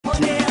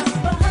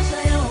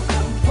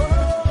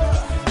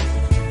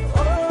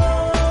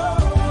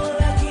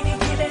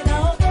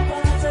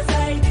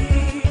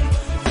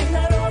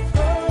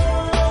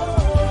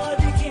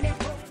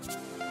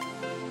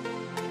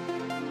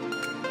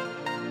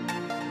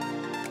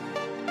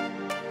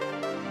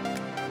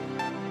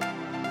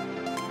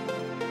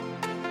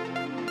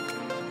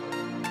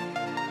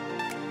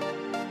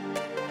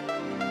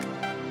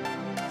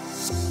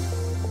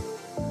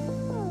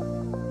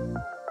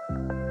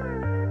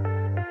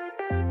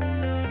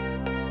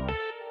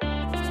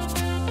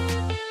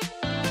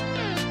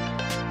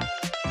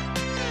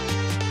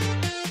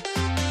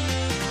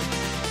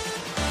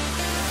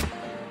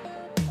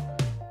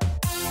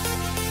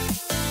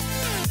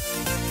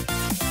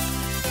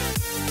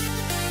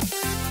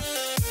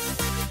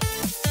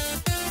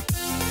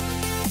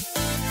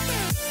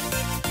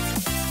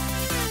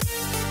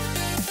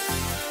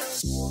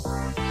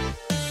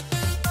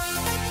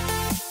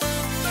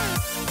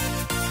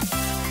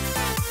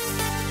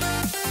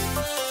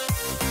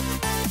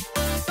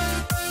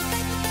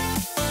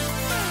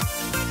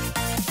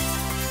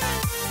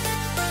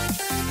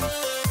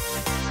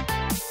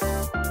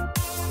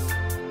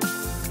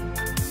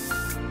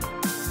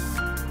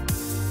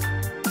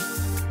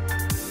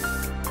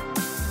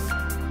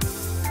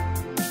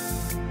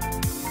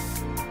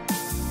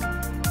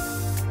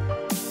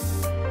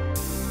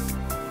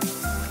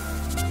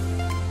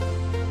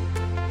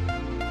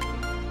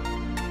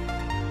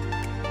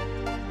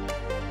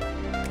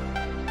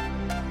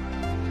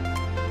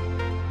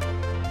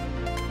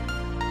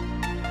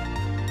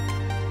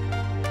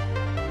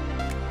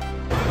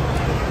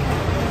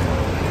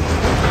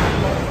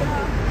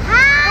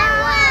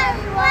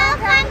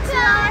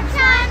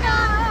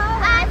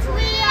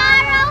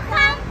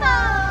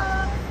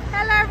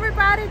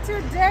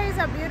everybody, today is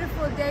a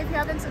beautiful day. If you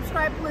haven't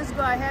subscribed, please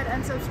go ahead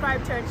and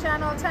subscribe to our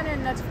channel, turn on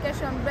the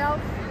notification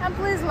bell, and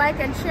please like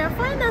and share.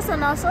 Find us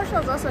on our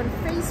socials, also on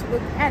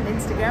Facebook and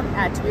Instagram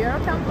at We Are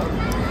Campbell.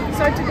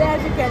 So today,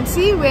 as you can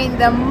see, we're in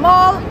the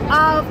Mall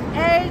of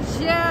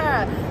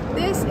Asia.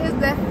 This is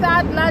the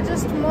third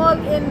largest mall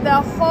in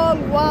the whole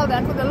world,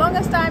 and for the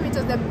longest time it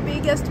was the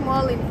biggest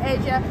mall in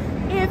Asia.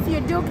 If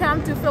you do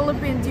come to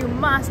Philippines, you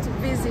must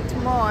visit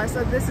more.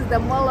 So this is the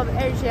Mall of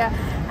Asia.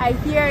 I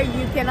hear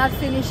you cannot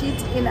finish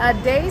it in a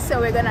day,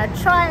 so we're gonna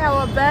try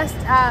our best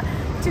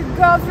to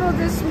go through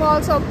this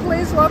mall. So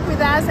please walk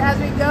with us as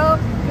we go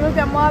through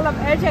the Mall of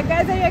Asia.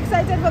 Guys, are you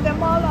excited for the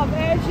Mall of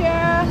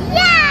Asia?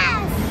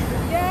 Yes!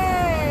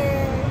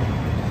 Yay!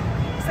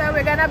 So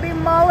we're gonna be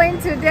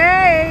malling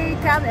today.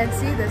 Come and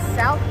see the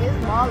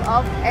Southeast Mall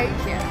of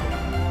Asia.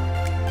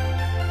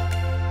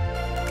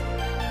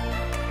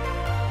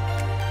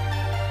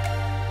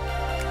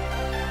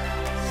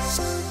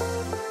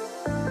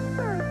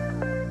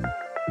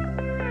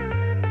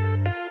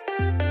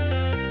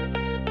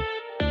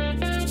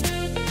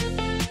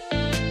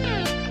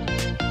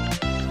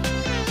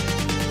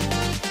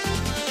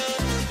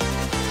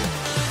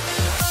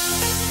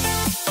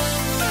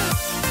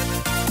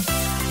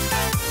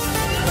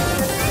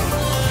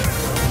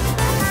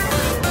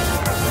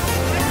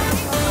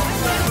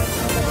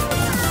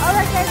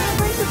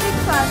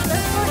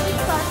 Let's go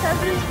eat fast,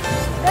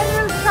 then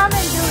we'll come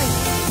and do it.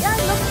 Yeah,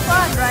 it looks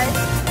fun, right?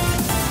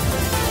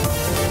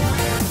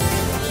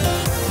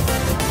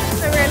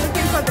 So we're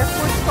looking for the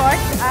food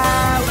court.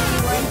 We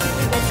want to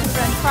see the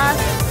children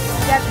first,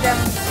 get them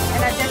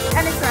energetic,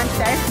 and it's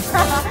lunchtime.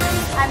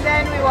 And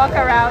then we walk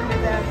around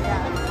with them. Yeah.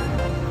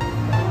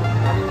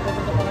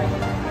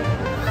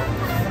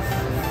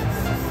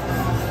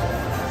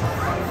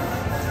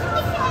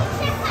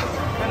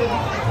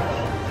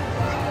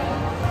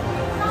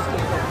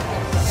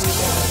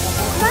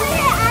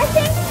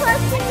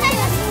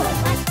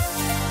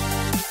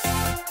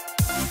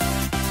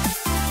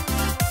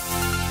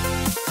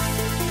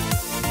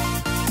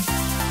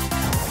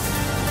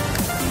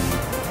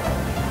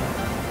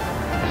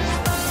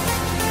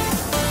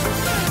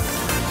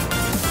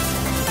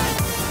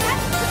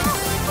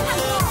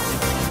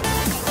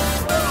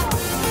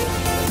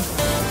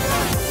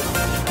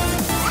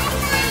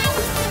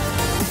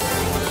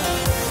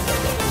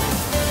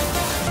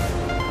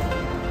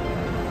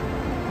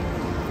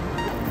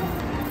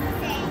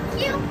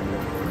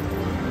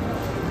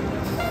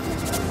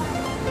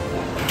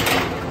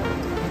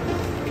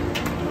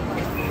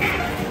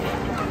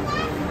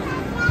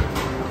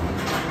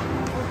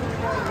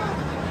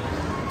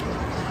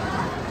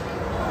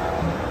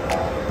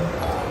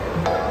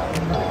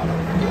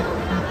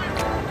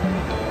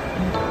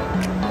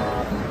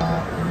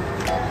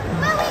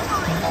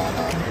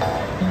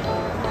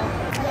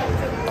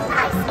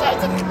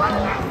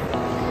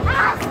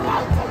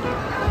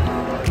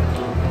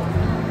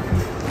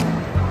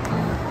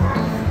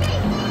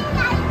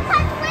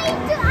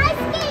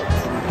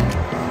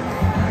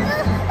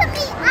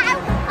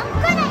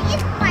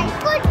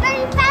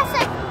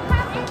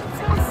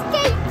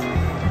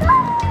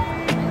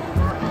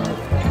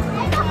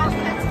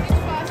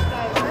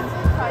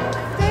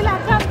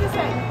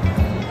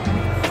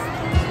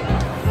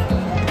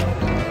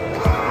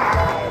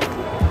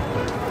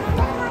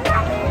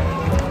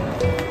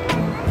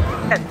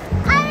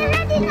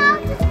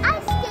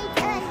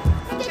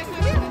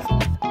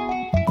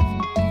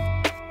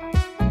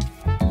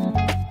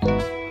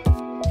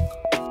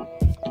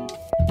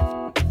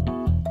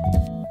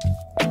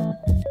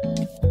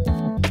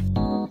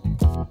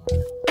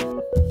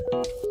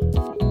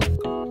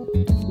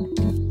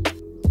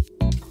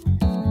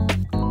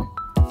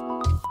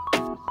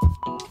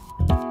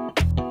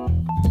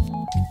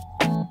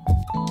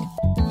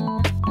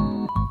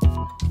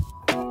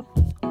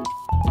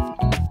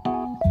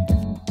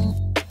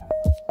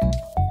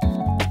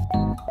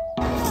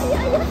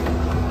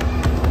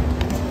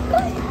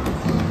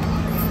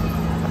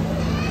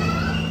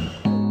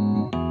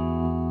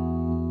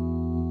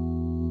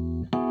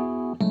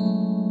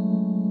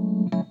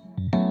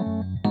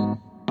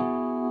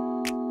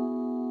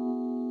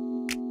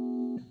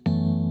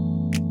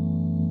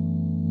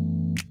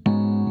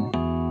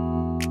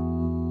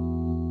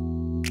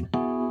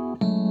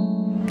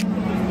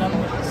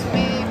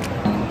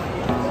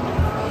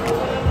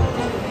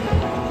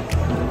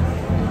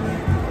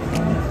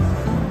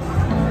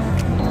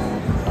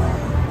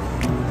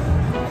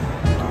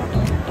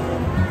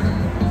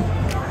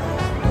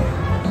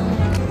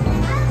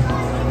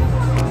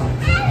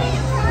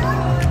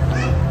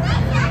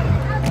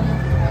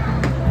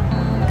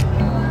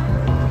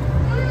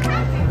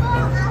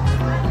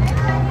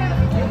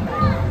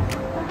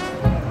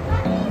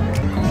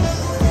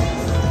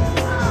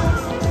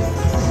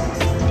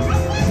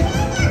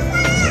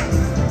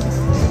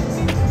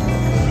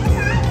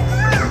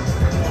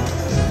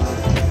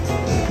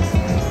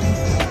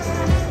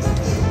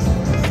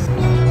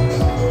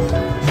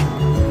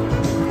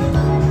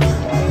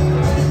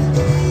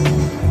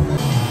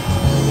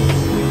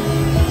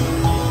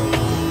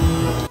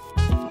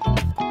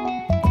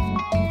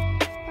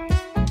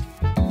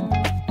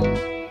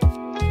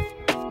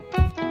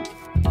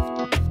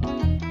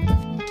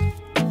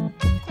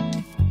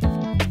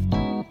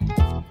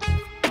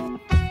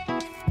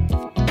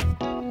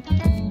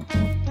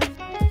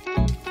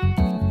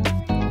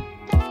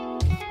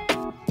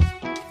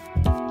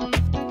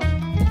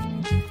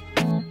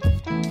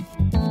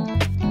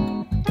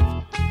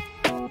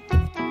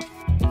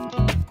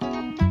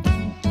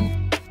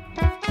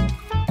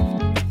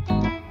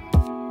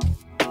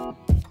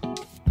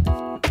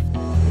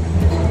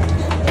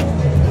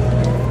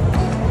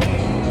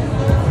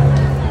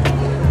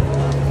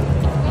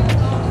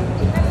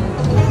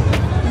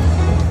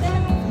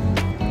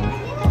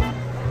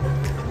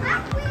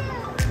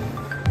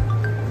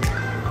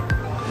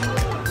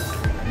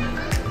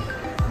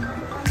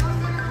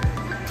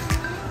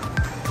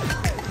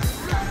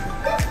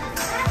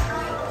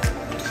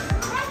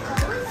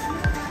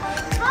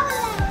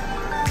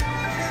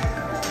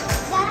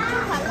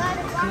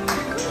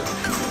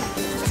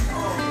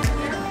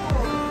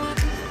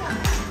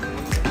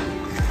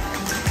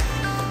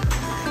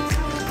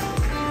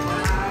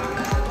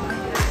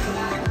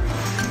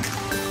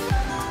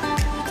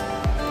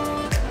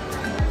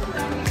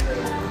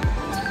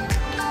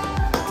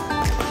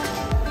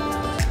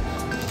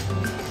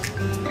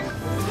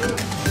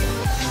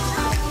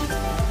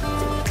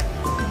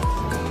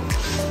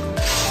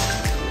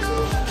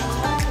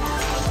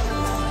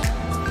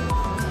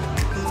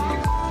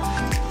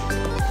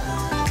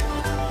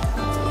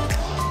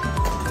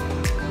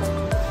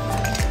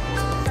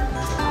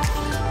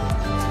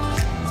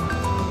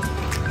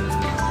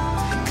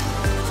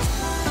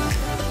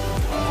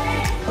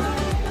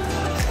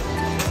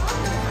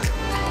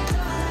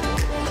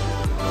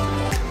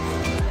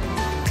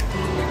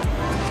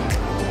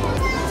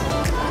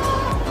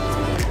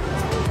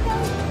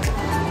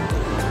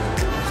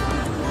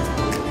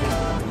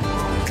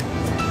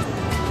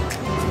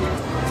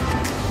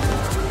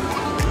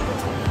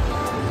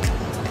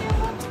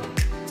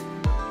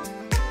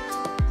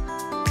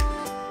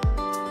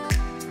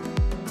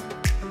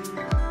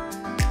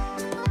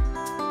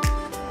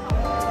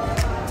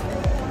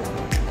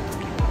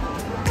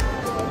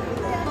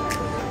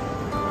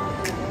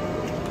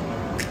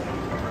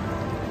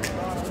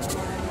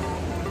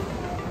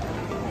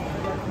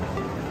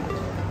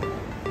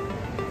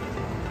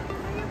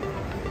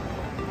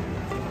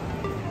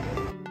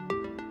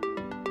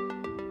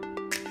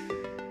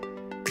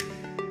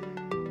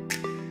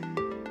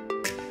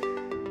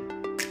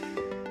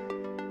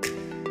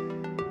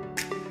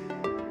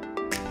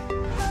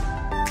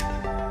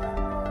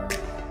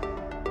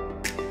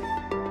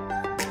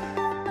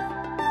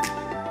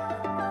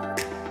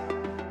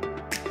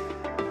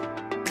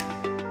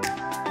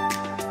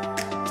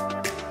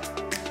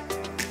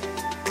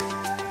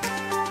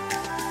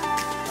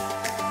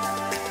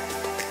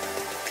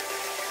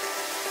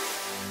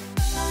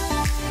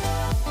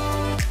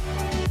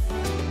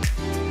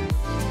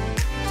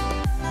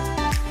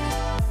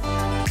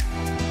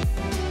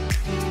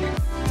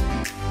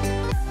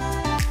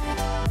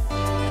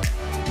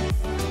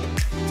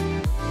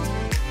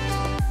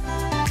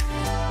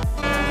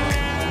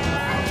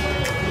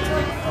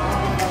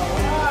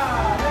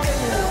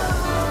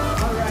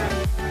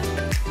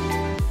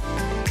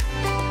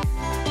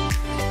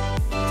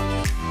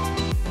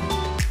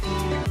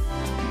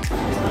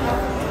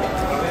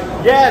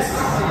 Yes,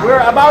 we're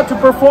about to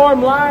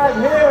perform live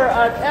here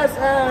at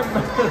SM.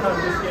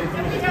 I'm just kidding.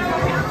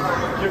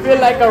 You feel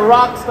like a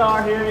rock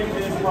star here in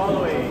this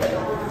hallway.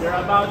 You're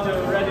about to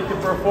ready to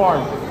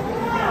perform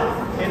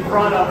in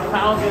front of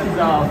thousands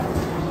of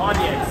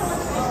audience.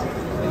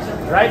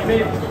 Right,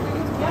 babe?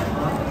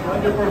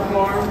 Want to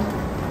perform?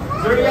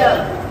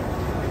 Zuriel,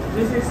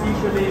 this is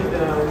usually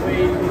the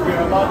way if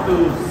you're about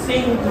to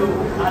sing to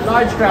a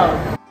large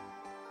crowd.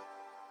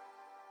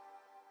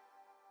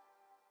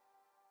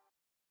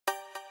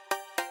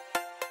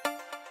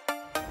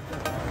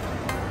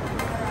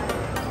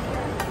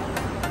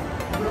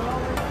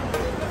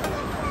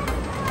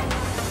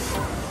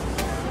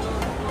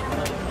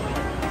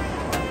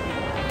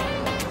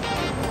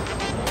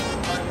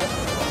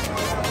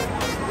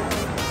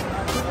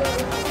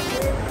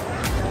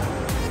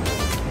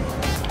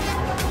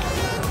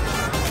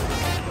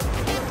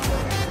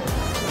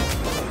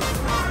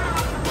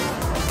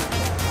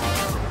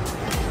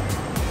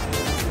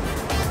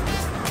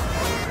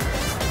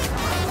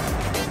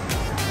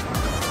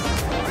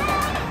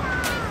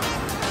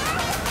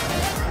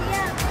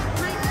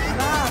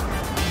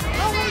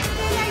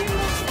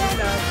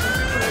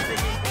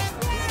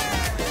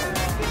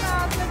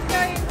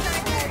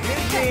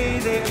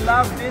 They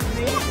love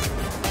Disney.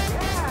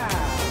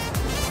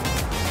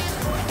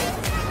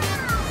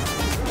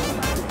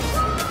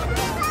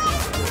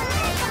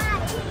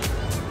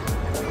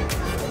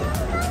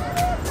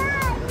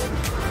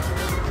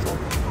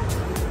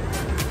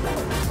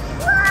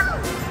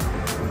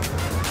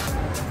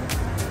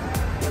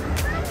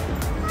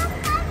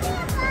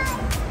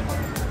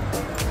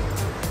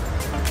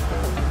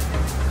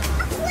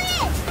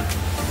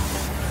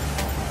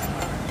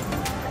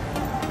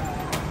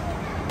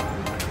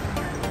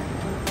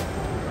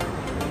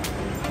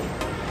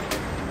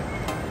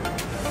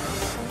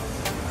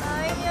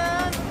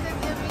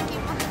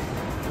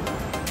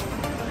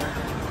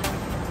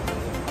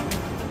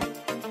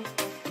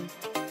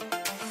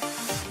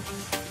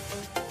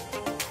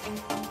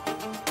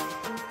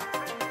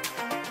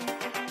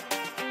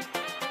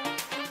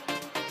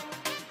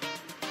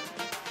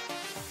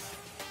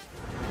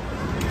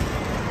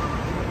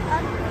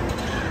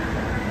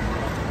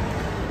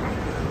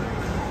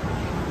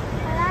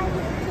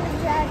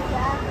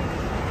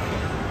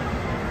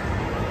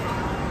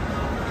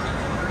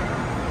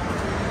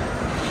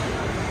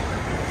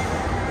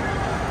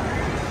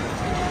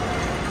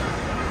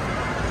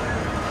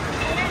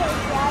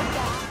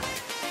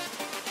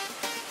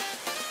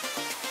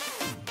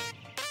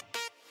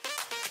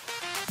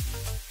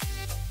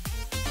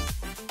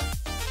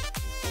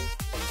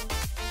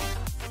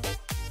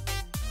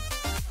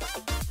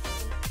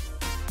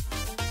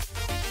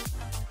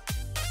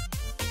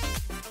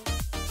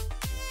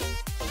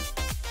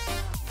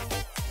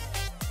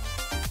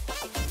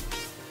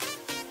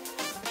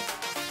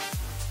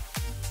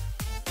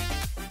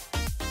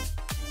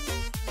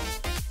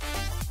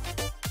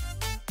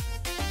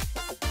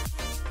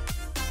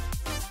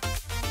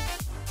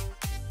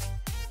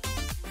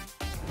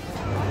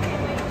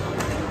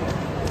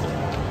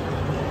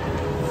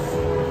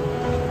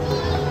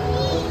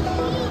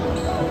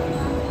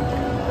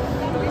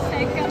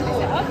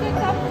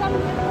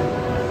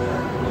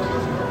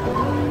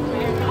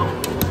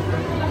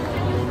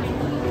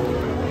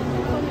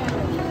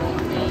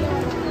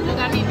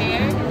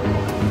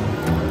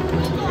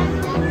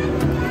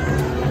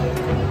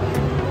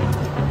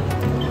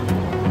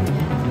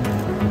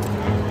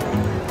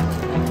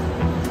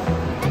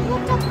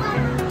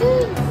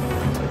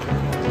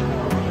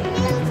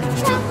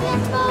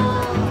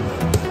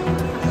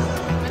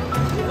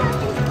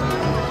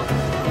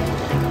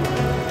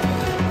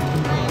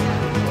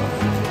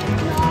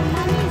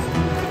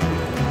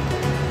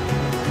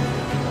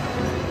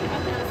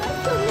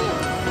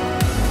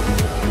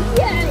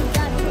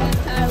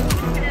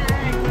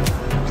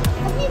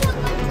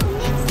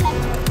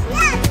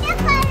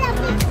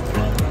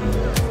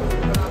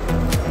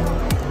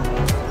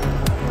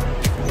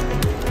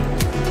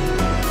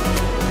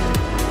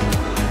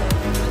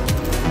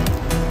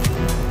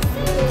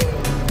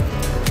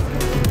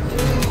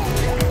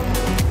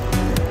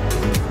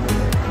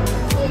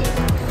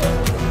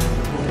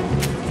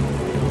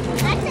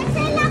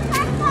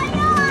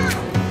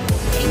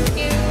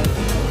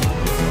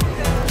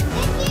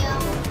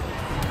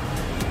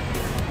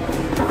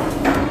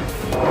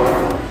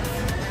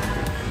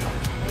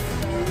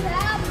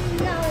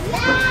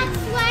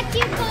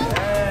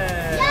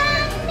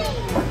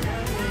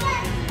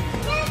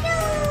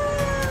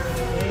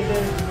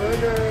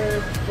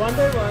 One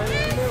by one,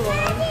 one by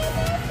one.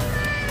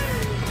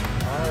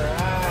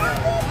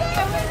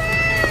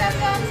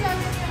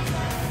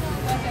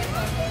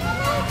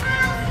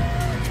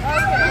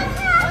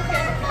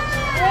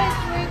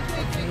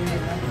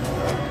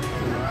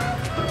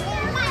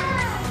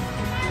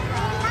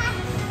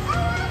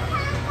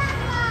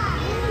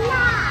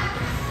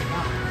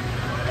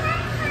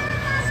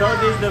 So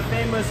this is the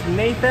famous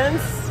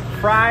Nathan's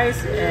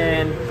fries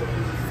and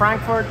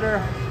Frankfurter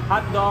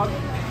hot dog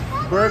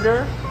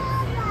burger.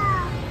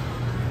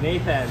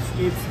 Nathan's.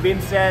 It's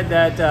been said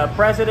that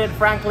President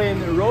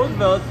Franklin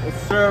Roosevelt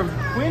served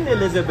Queen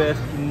Elizabeth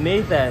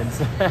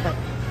Nathan's.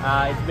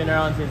 It's been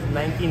around since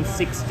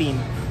 1916.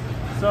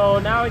 So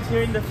now it's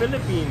here in the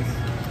Philippines.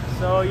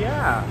 So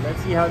yeah,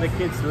 let's see how the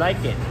kids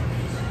like it.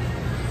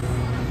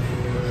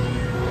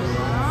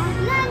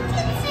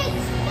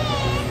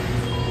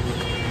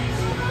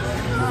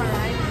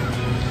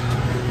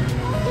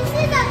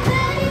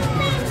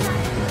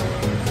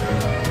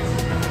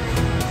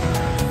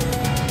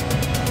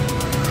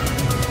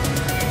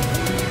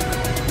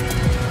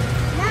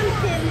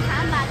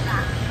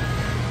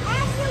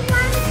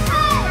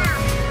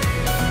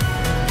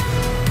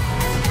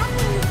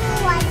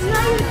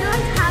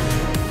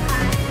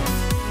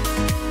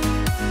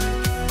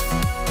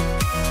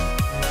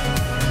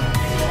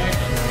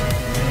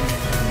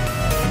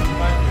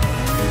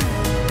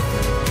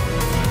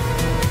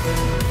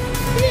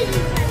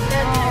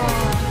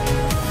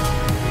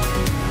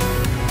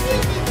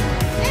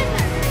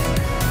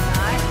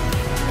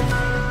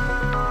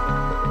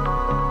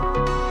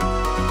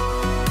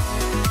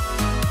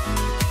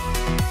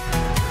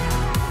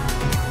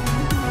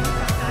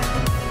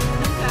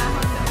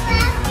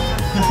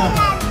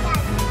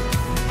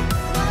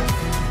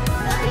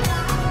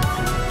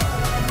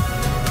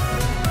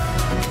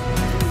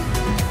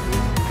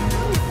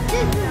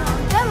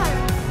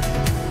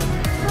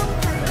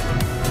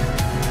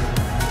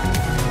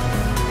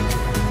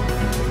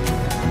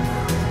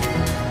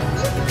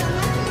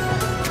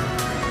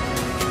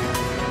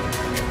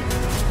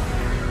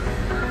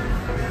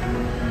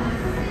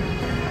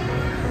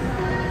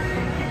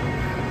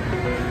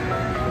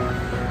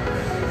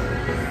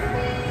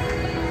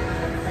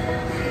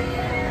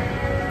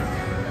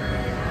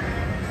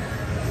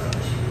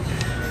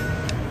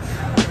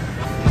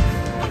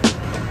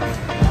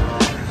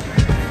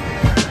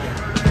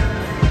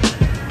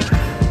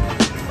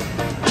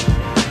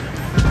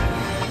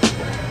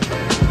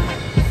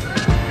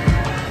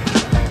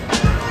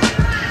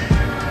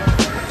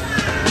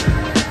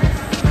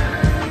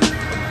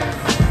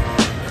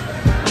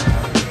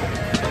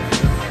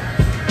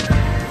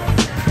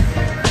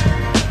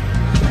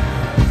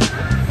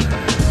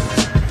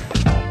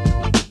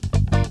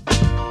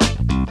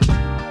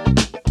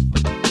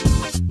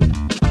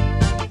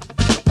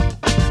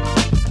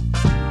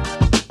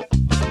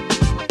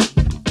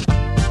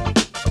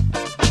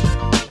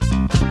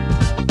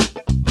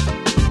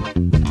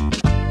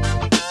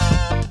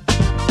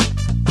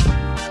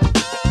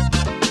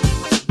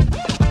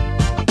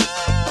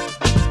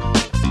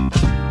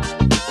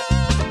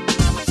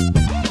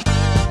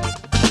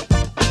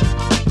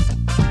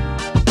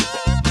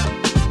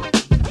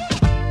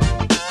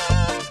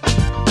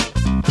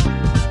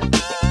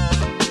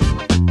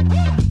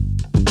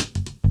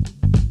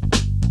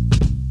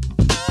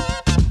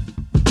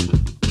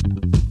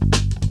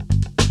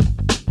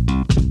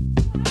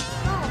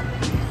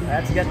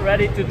 Let's get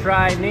ready to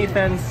try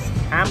Nathan's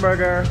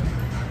hamburger.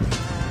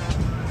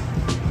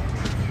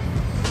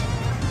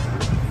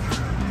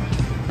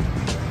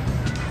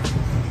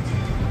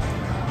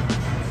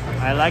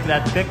 I like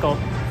that pickle.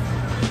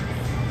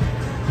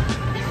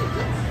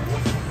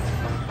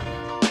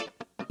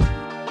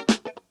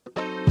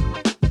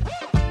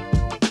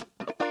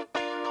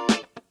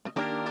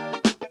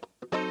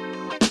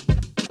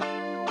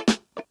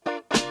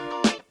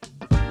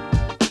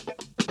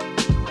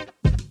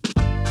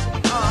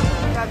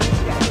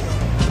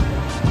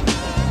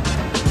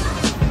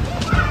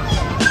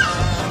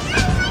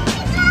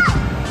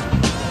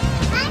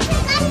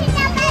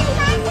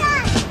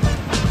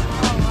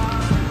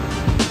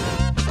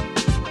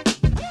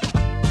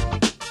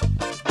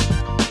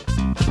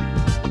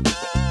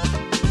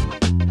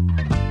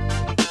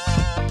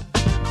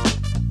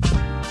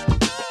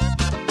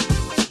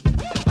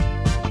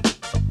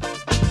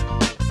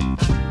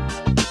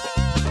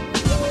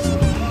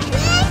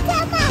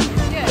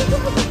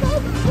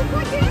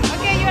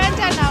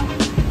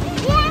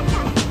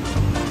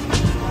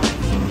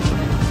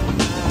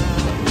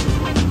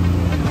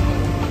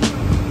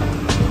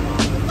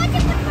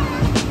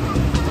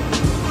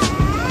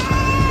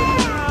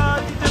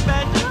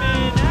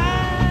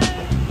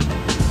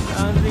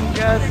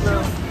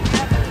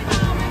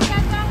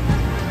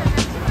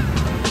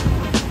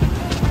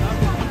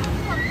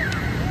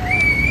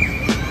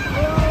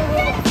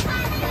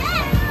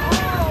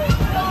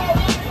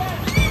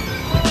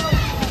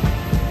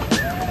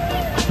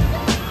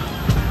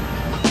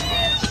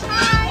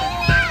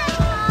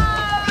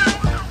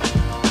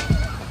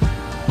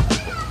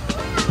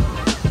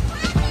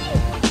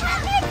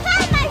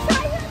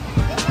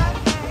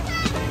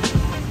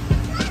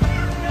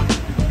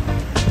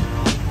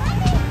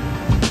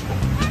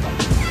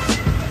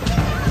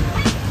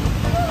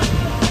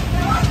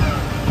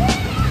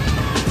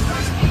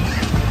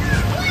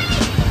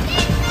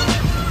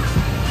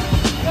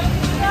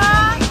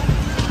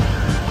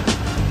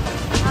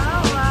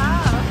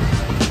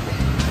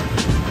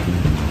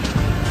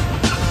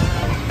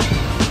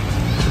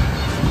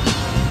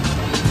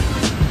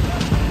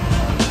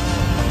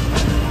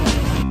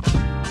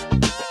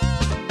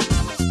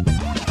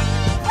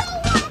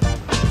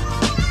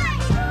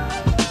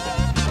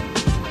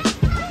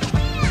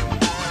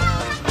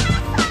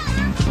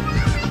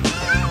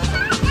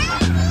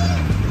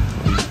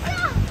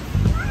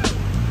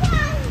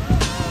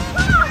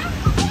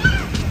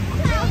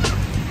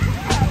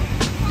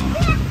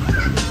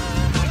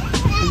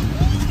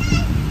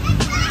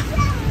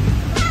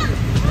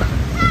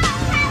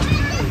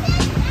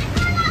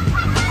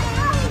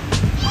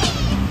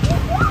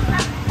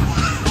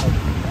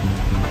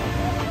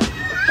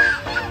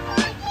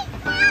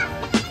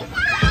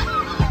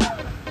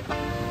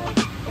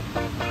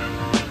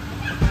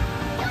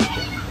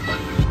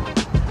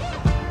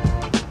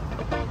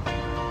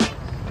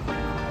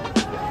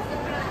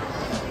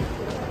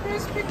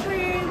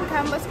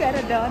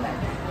 donut.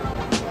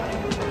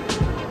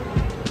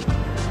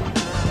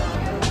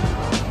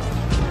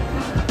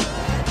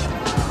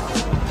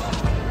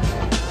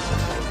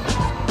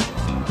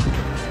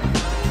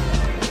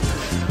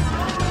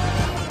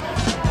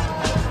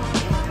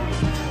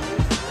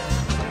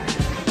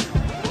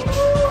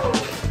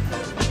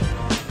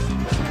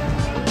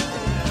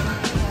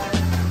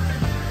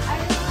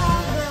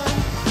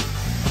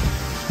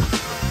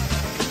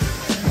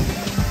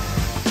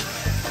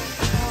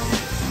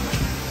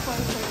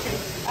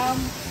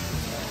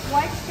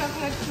 White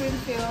chocolate cream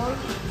filled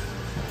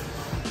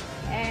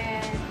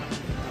and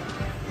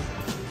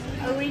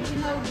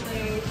original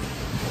glaze.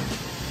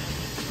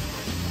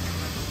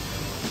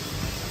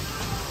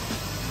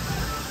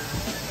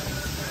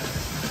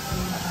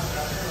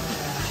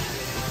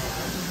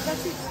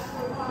 That's it.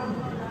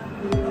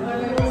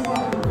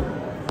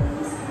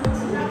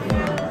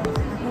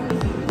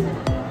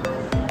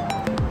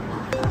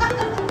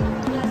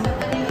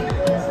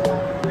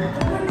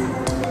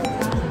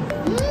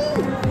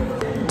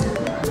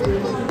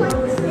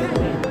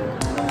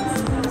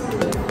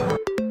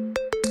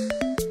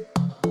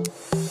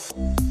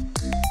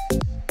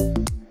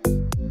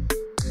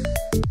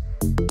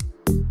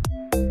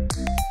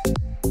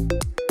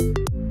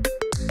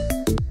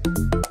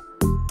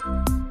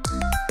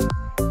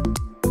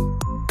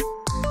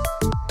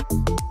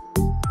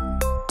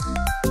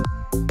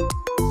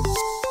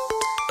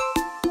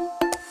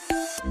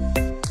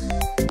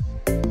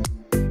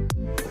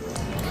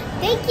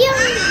 Thank you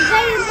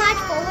very much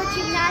for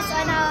watching us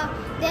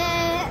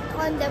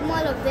on the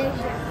Mall of Vision.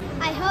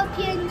 I hope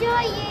you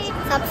enjoy it.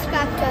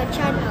 Subscribe to our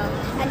channel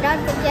and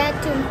don't forget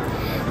to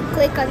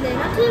click on the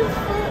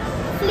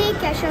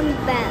notification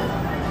bell.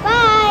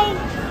 Bye!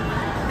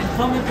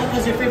 Comment what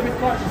was your favorite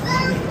part.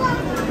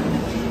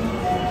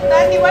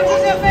 Danny, what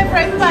is your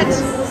favorite part?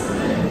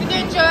 Did you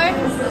enjoy?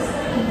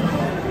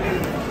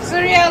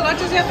 Suriel,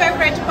 what is your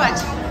favorite part?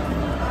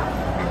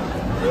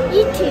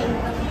 Eating.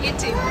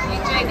 Eating. You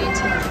enjoyed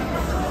eating.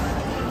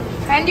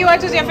 Andy,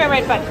 what is your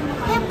favorite part?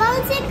 The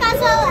bouncy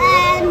castle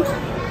and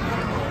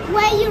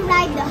where you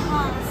ride the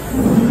horse.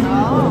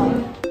 Oh.